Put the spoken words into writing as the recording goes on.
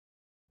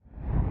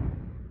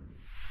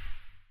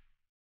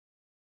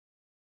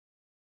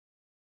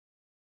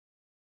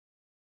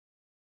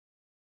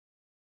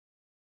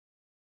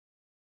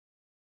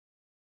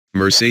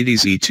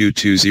Mercedes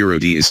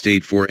E220D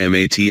Estate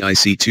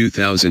 4MATIC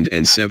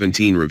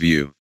 2017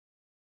 Review.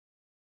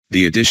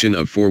 The addition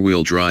of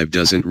four-wheel drive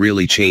doesn't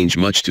really change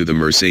much to the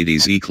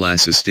Mercedes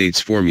E-Class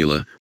Estate's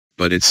formula,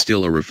 but it's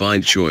still a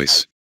refined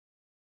choice.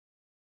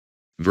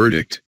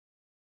 Verdict: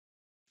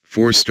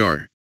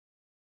 4-star.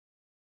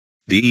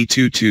 The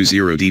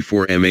E220D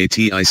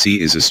 4MATIC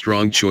is a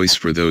strong choice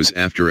for those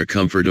after a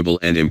comfortable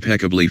and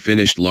impeccably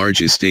finished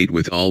large estate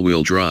with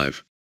all-wheel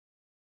drive.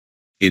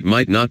 It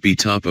might not be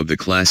top of the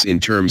class in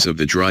terms of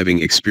the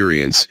driving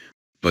experience,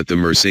 but the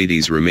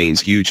Mercedes remains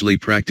hugely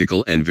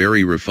practical and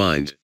very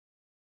refined.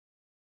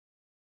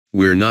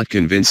 We're not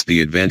convinced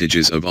the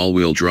advantages of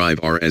all-wheel drive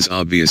are as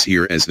obvious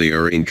here as they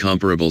are in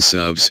comparable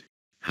SUVs,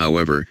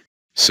 however,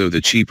 so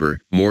the cheaper,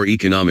 more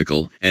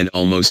economical, and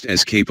almost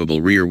as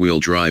capable rear-wheel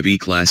drive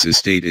E-Class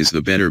estate is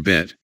the better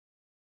bet.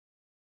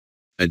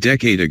 A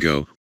decade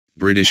ago,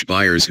 British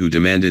buyers who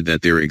demanded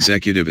that their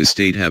executive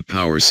estate have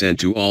power sent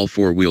to all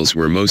four wheels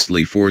were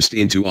mostly forced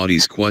into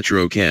Audi's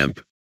Quattro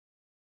camp.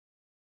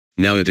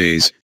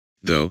 Nowadays,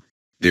 though,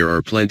 there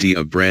are plenty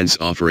of brands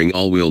offering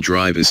all-wheel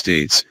drive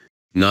estates,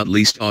 not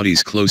least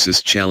Audi's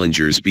closest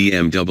challengers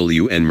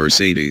BMW and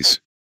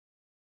Mercedes.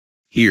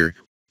 Here,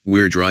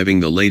 we're driving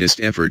the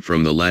latest effort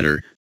from the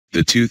latter,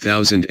 the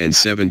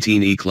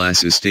 2017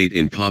 E-Class estate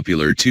in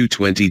popular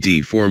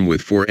 220D form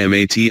with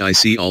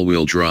 4MATIC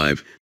all-wheel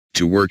drive,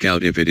 to work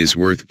out if it is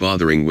worth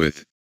bothering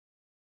with.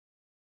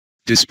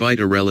 Despite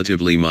a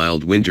relatively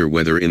mild winter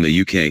weather in the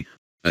UK,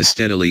 a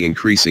steadily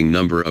increasing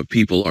number of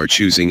people are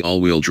choosing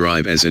all-wheel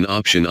drive as an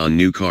option on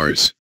new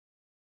cars.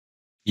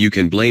 You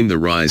can blame the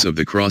rise of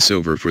the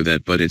crossover for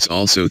that, but it's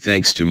also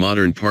thanks to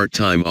modern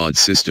part-time odd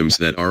systems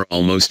that are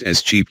almost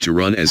as cheap to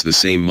run as the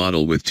same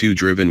model with two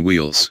driven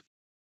wheels.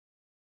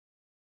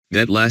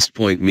 That last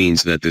point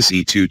means that this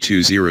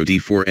E220D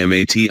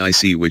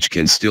 4MATIC, which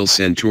can still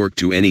send torque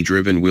to any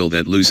driven wheel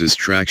that loses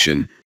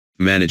traction,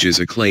 manages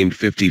a claimed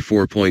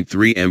 54.3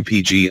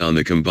 mpg on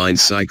the combined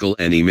cycle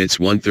and emits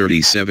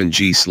 137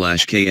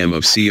 g/km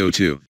of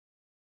CO2.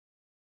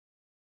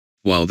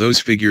 While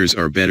those figures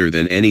are better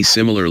than any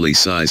similarly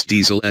sized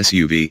diesel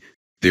SUV,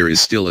 there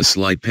is still a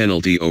slight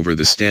penalty over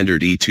the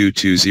standard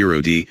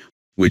E220D,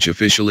 which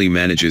officially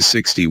manages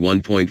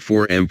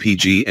 61.4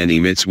 mpg and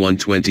emits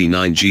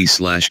 129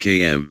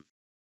 g/km.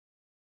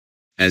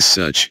 As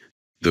such,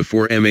 the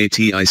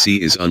 4MATIC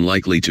is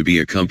unlikely to be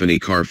a company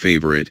car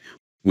favorite,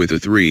 with a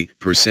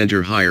 3%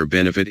 or higher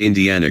benefit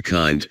Indiana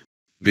kind,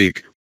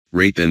 BIC,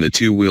 rate than the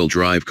two-wheel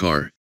drive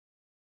car.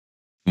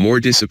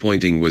 More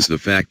disappointing was the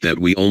fact that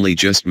we only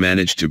just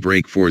managed to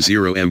break 40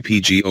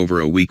 mpg over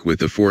a week with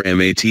the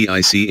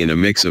 4MATIC in a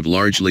mix of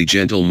largely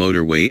gentle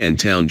motorway and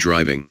town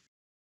driving.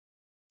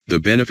 The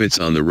benefits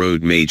on the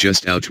road may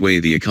just outweigh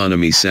the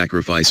economy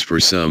sacrifice for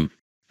some,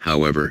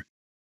 however.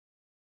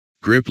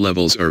 Grip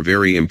levels are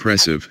very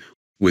impressive,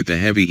 with the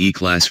heavy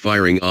E-Class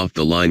firing off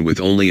the line with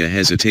only a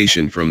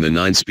hesitation from the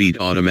 9-speed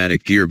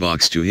automatic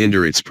gearbox to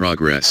hinder its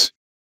progress.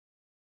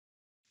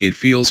 It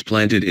feels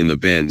planted in the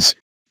bends,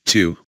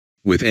 too,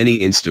 with any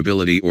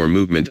instability or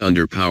movement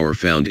under power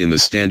found in the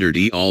standard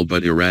E all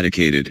but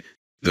eradicated,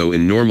 though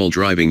in normal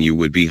driving you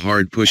would be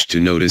hard pushed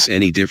to notice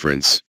any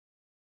difference.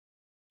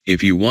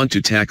 If you want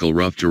to tackle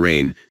rough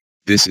terrain,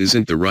 this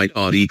isn't the right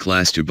Audi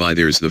class to buy.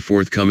 There's the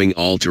forthcoming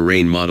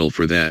all-terrain model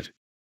for that.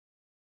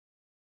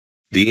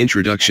 The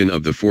introduction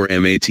of the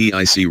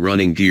 4MATIC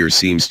running gear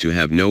seems to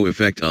have no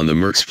effect on the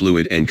Merc's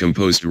fluid and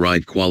composed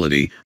ride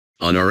quality,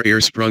 on our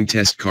air-sprung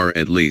test car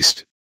at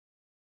least.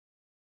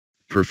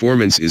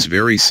 Performance is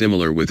very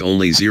similar, with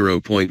only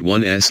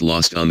 0.1 s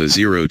lost on the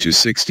 0 to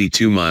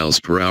 62 miles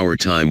per hour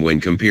time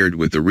when compared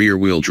with the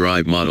rear-wheel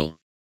drive model.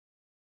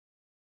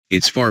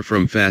 It's far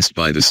from fast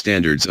by the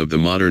standards of the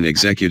modern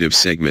executive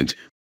segment,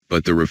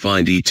 but the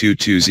refined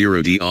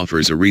E220D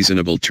offers a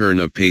reasonable turn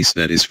of pace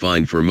that is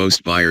fine for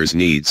most buyers'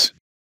 needs.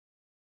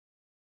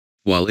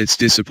 While it's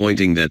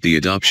disappointing that the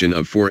adoption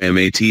of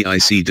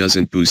 4MATIC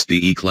doesn't boost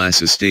the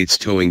E-Class estate's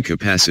towing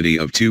capacity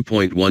of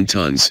 2.1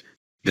 tons,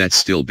 that's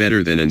still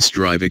better than an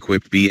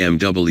S-Drive-equipped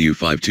BMW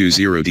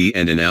 520D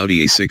and an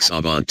Audi A6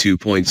 Avant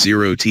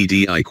 2.0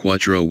 TDI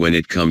Quattro when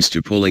it comes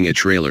to pulling a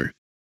trailer.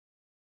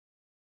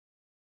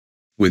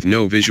 With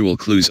no visual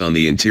clues on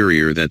the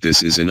interior that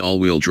this is an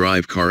all-wheel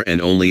drive car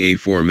and only a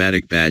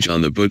 4MATIC badge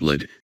on the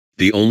bootlet,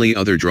 the only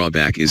other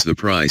drawback is the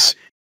price.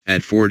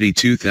 At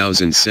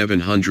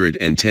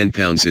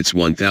 £42,710 it's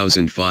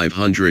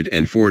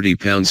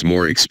 £1,540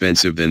 more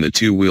expensive than the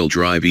two-wheel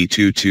drive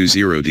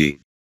E220D.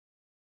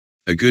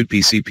 A good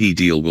PCP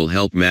deal will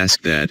help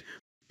mask that,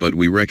 but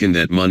we reckon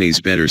that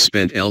money's better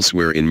spent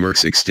elsewhere in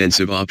Merc's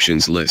extensive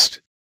options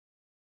list.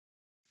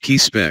 Key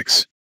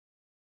specs.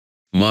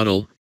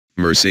 Model: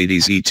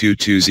 Mercedes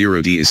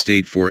E220D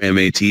Estate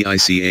 4MATIC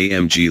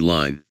AMG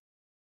line.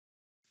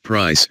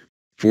 Price: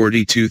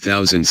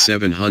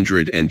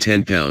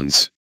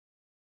 £42,710.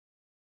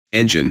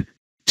 Engine: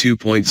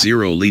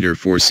 2.0-liter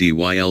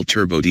 4CYL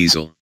turbo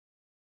diesel.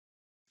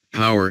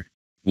 Power: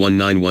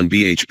 191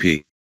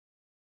 bhp.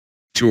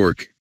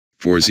 Torque: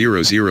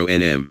 400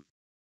 Nm.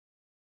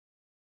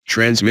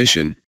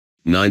 Transmission: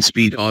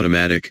 9-speed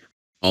automatic,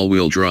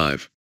 all-wheel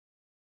drive.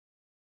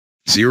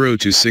 0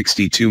 to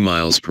 62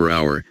 miles per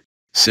hour,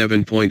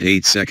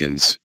 7.8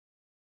 seconds.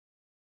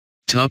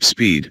 Top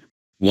speed,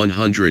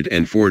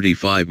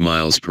 145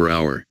 miles per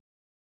hour.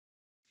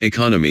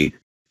 Economy,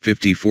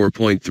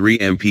 54.3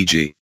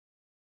 mpg.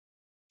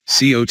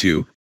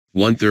 CO2,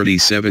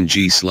 137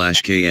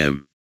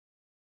 g/km.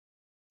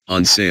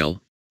 On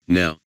sale,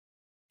 now.